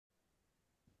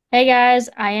Hey guys,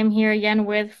 I am here again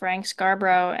with Frank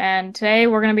Scarborough, and today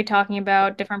we're going to be talking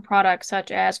about different products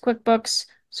such as QuickBooks,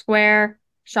 Square,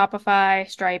 Shopify,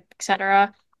 Stripe,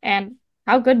 etc., and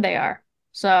how good they are.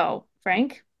 So,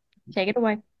 Frank, take it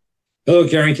away. Hello,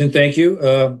 Carrington. Thank you.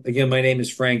 Again, my name is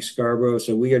Frank Scearbo.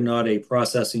 So we are not a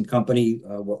processing company.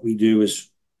 What we do is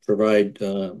provide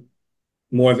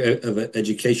more of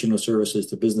educational services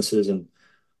to businesses and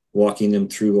walking them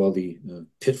through all the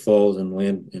pitfalls and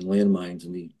landmines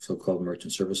in the so-called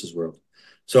merchant services world.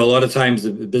 So a lot of times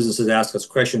the businesses ask us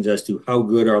questions as to how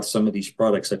good are some of these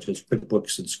products, such as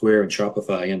QuickBooks and Square and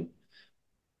Shopify, and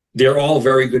they're all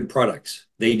very good products.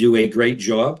 They do a great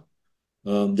job.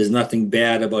 There's nothing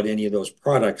bad about any of those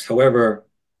products. However,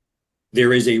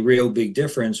 there is a real big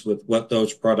difference with what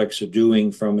those products are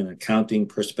doing from an accounting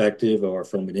perspective or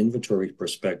from an inventory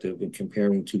perspective and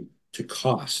comparing to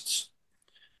costs.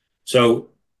 So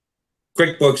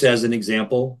QuickBooks, as an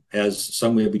example, has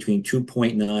somewhere between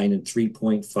 2.9 and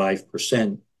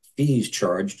 3.5% fees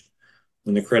charged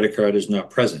when the credit card is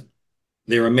not present.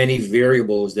 There are many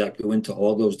variables that go into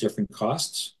all those different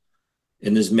costs,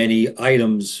 and there's many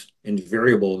items and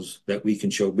variables that we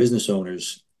can show business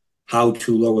owners how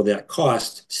to lower that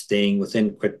cost, staying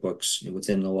within QuickBooks and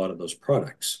within a lot of those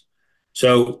products.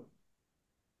 So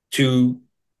to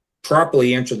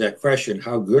properly answer that question,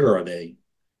 how good are they?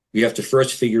 We have to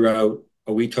first figure out,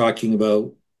 are we talking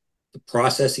about the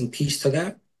processing piece to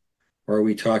that? Or are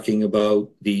we talking about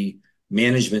the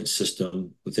management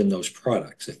system within those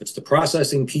products? If it's the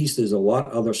processing piece, there's a lot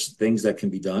of other things that can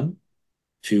be done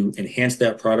to enhance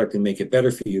that product and make it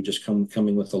better for you, just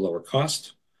coming with a lower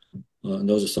cost. And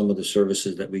those are some of the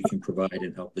services that we can provide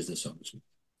and help business owners with.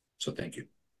 So thank you.